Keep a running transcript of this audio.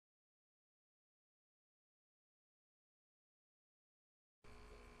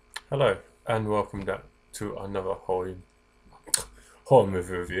Hello, and welcome back to another horror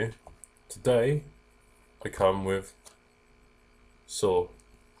movie review. Today, I come with Saw.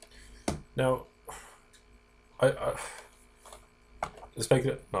 Now, I let's make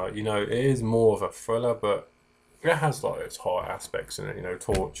it. No, it is more of a thriller, but it has like its horror aspects in it.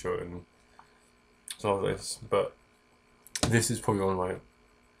 Torture and all of this. But this is probably one of my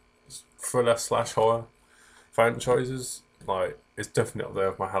thriller slash horror franchises. Like, it's definitely up there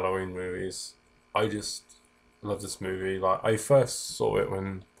with my Halloween movies. I just love this movie. Like, I first saw it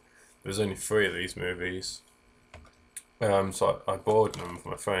when there's only three of these movies. So I borrowed them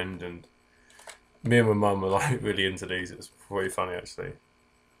from a friend, and me and my mum were like really into these. It's pretty funny actually.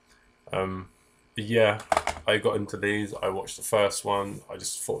 But yeah, I got into these. I watched the first one. I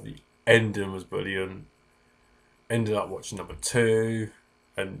just thought the ending was brilliant. Ended up watching number two,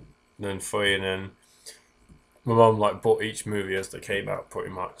 and then three, and then my mum like bought each movie as they came out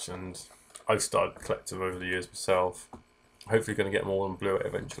pretty much, and I've started collecting them over the years myself. Hopefully, going to get more on Blu-ray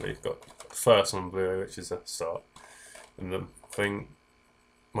eventually. Got the first one on Blu-ray, which is a start, and the thing,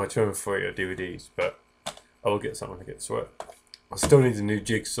 my two and three are DVDs, but I will get something to get to it. I still need a new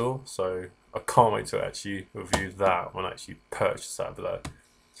Jigsaw, so I can't wait to actually review that when I actually purchase that. But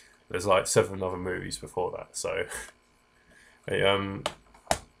there's like 7 other movies before that, so hey,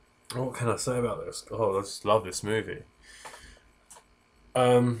 what can I say about this? Oh, I just love this movie.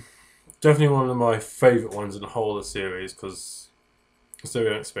 Um, Definitely one of my favourite ones in the whole of the series because it's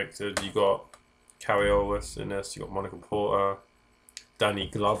very unexpected. You got Carrie Elwes in this. You got Monica Porter, Danny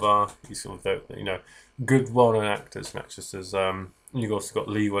Glover. He's sort of good well-known actors and actresses. You've also got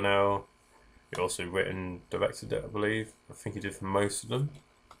Lee Winnell. He also written, directed it, I believe. I think he did for most of them.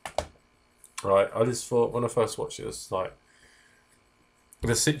 Right, I just thought when I first watched it, it's like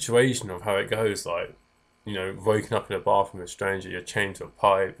the situation of how it goes, like waking up in a bathroom with a stranger, you're chained to a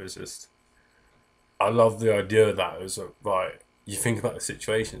pipe. It's just, I love the idea of that. It was like you think about the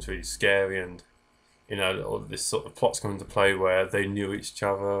situation, it's really scary, and all this sort of plots come into play where they knew each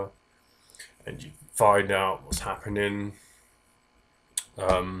other, and you find out what's happening.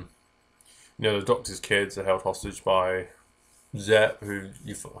 The doctor's kids are held hostage by Zep, who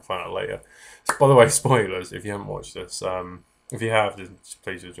you find out later. By the way, spoilers if you haven't watched this. If you have, then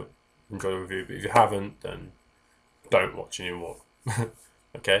please enjoy the review. But if you haven't, then don't watch anymore.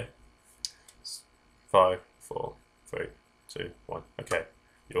 Okay. 5, 4, 3, 2, 1. Okay,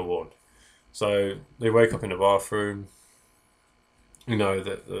 you're warned. So they wake up in the bathroom.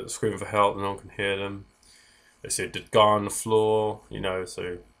 They're screaming for help, and no one can hear them. They see a dead guy on the floor.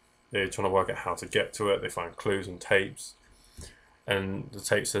 So they're trying to work out how to get to it. They find clues and tapes, and the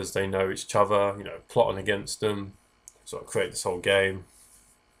tape says they know each other. Plotting against them. Sort of create this whole game.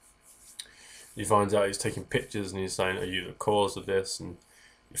 He finds out he's taking pictures, and he's saying, "Are you the cause of this?" And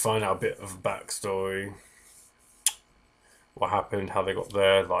you find out a bit of a backstory. What happened, how they got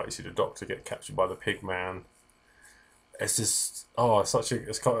there. Like you see the doctor get captured by the pig man. It's just it's such a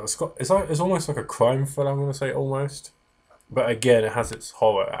it's almost like a crime thriller. I'm gonna say almost, but again, it has its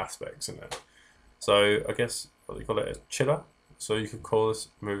horror aspects in it. So I guess what they call it, a chiller. So you could call this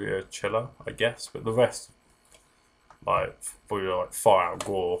movie a chiller, I guess. But the rest, like probably like far out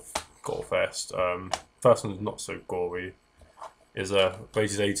gore fest. First one's not so gory. Is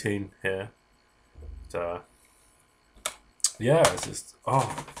rated 18 here. But, yeah, it's just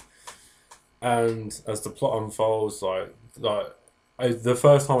and as the plot unfolds, the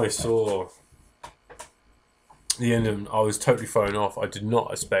first time I saw the ending, I was totally thrown off. I did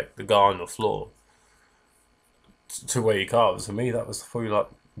not expect the guy on the floor to wake up. For me, that was probably like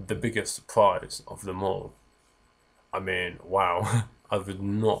the biggest surprise of them all. I mean, wow, I was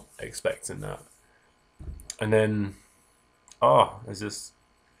not expecting that. And then, it's just,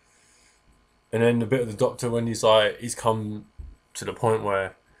 and then the bit of the doctor when he's come to the point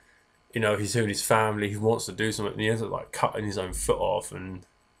where he's doing his family, he wants to do something, and he ends up like cutting his own foot off. And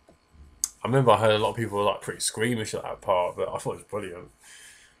I remember I heard a lot of people were like pretty squeamish at that part, but I thought it was brilliant.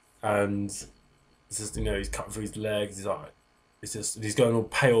 And it's just he's cutting through his legs. He's like, he's going all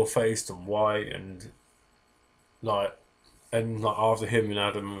pale faced and white, and like after him and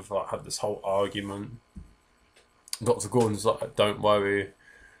Adam have like had this whole argument. Dr. Gordon's like, "Don't worry,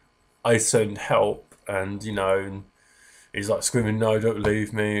 I send help," and and he's like screaming, "No, don't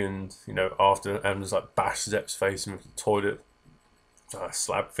leave me!" And after Adam's like bashed Zep's face into the toilet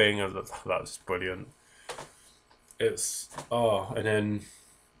slab thing, that was brilliant. It's and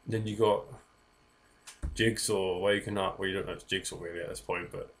then you got Jigsaw waking up. Well, you don't know it's Jigsaw really at this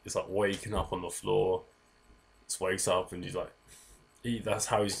point, but it's like waking up on the floor. Just wakes up, and he's like, that's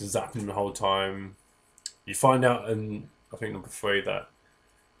how he's zapping the whole time. You find out in I think number 3 that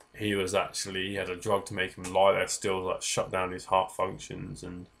he had a drug to make him lie there still, like shut down his heart functions,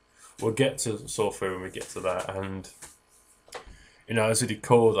 and we'll get to Saw when we get to that. And you know, it's really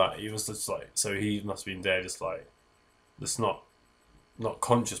cool that he was just like, so he must have been there, just like, just not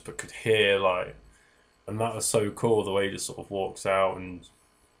conscious but could hear, like, and that was so cool the way he just sort of walks out and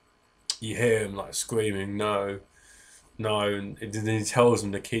you hear him like screaming no, and then he tells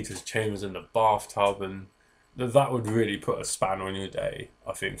him the key to his chamber's in the bathtub, and that would really put a spanner on your day,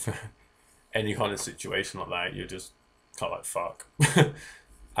 I think, for any kind of situation like that. You're just kind of like, fuck.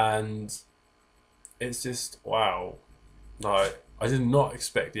 And it's just, wow. Like, I did not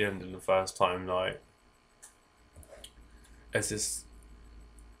expect the ending the first time. Like, it's just,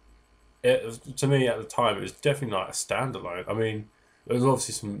 to me at the time, it was definitely like a standalone. I mean, there was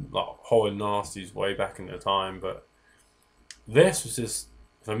obviously some like horror nasties way back in the time, but this was just,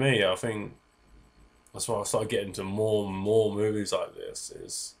 for me, I think that's why I started getting into more and more movies like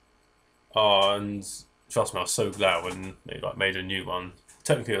this. And trust me, I was so glad when they like made a new one.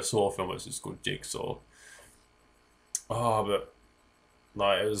 Technically a Saw film, which is called Jigsaw. But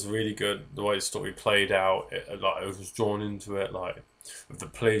like, it was really good the way the story played out. I was drawn into it, like with the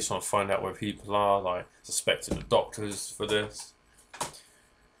police trying to find out where people are, like suspecting the doctors for this.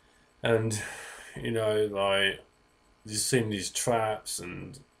 And you know, like, you seen these traps,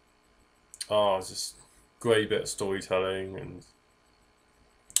 and it's just great bit of storytelling, and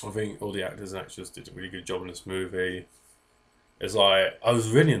I think all the actors and actors did a really good job in this movie. It's like, I was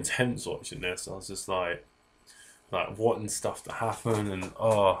really intense watching this. I was just like wanting stuff to happen, and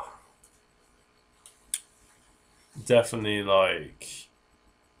definitely, like,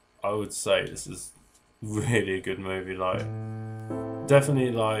 I would say this is really a good movie. Like,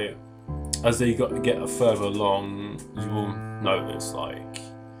 definitely, like, as they get further along, you will notice like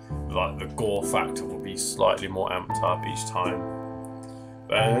the gore factor will be slightly more amped up each time.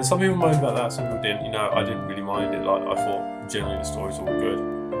 But some people moaned about that, some people didn't. You know, I didn't really mind it. Like, I thought generally the story's all good.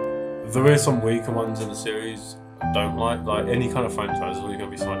 There is some weaker ones in the series I don't like. Like, any kind of franchise, there's always going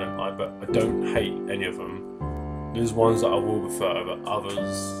to be some I don't like, but I don't hate any of them. There's ones that I will prefer, but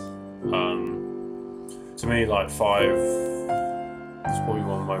others, to me, like 5 is probably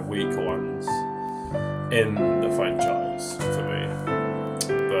one of my weaker ones in the franchise for me.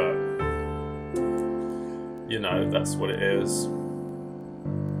 But you know, that's what it is.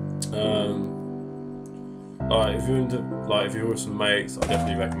 Like, if you're with some mates, I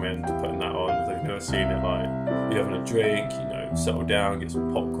definitely recommend putting that on. If you've never seen it, like, you're having a drink, you know, settle down, get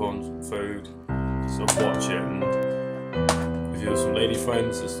some popcorn, some food, sort of watch it. And if you're with some lady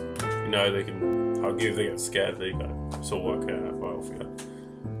friends, just, you know, they can hug you if they get scared, they can sort of work it out well for you.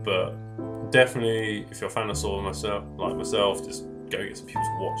 But definitely, if you're a fan of Saw like myself, just go get some people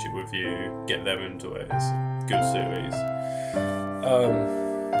to watch it with you, get them into it. It's a good series.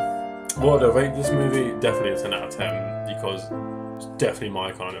 What would I rate this movie? Definitely a 10 out of 10, because it's definitely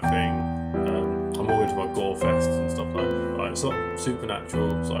my kind of thing. I'm more into my gore fests and stuff like it's not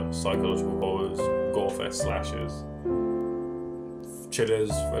supernatural, it's like psychological horrors, gore fest slashers,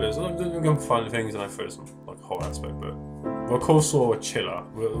 chillers, thrillers. I'm going to find the things, and I throw some like horror aspect, but we'll call Saw a chiller.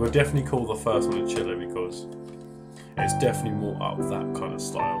 We'll definitely call the first one a chiller because it's definitely more up that kind of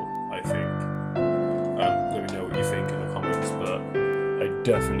style, I think. Let me know what you think in the comments, but I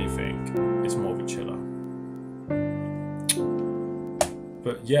definitely think it's more of a chiller.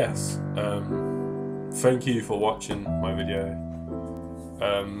 But yes, thank you for watching my video.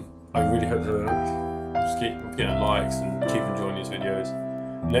 I really hope to just keep getting likes and keep enjoying these videos.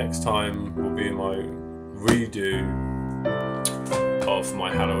 Next time will be my redo of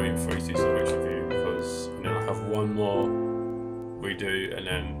my Halloween 3 Witch review, because then I have one more redo and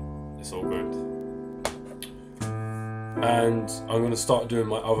then it's all good. And I'm going to start doing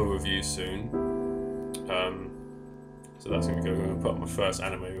my other reviews soon. So that's going to be good. I'm going to put up my first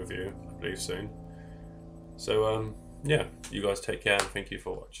anime review, I believe, soon. So yeah, you guys take care and thank you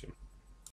for watching.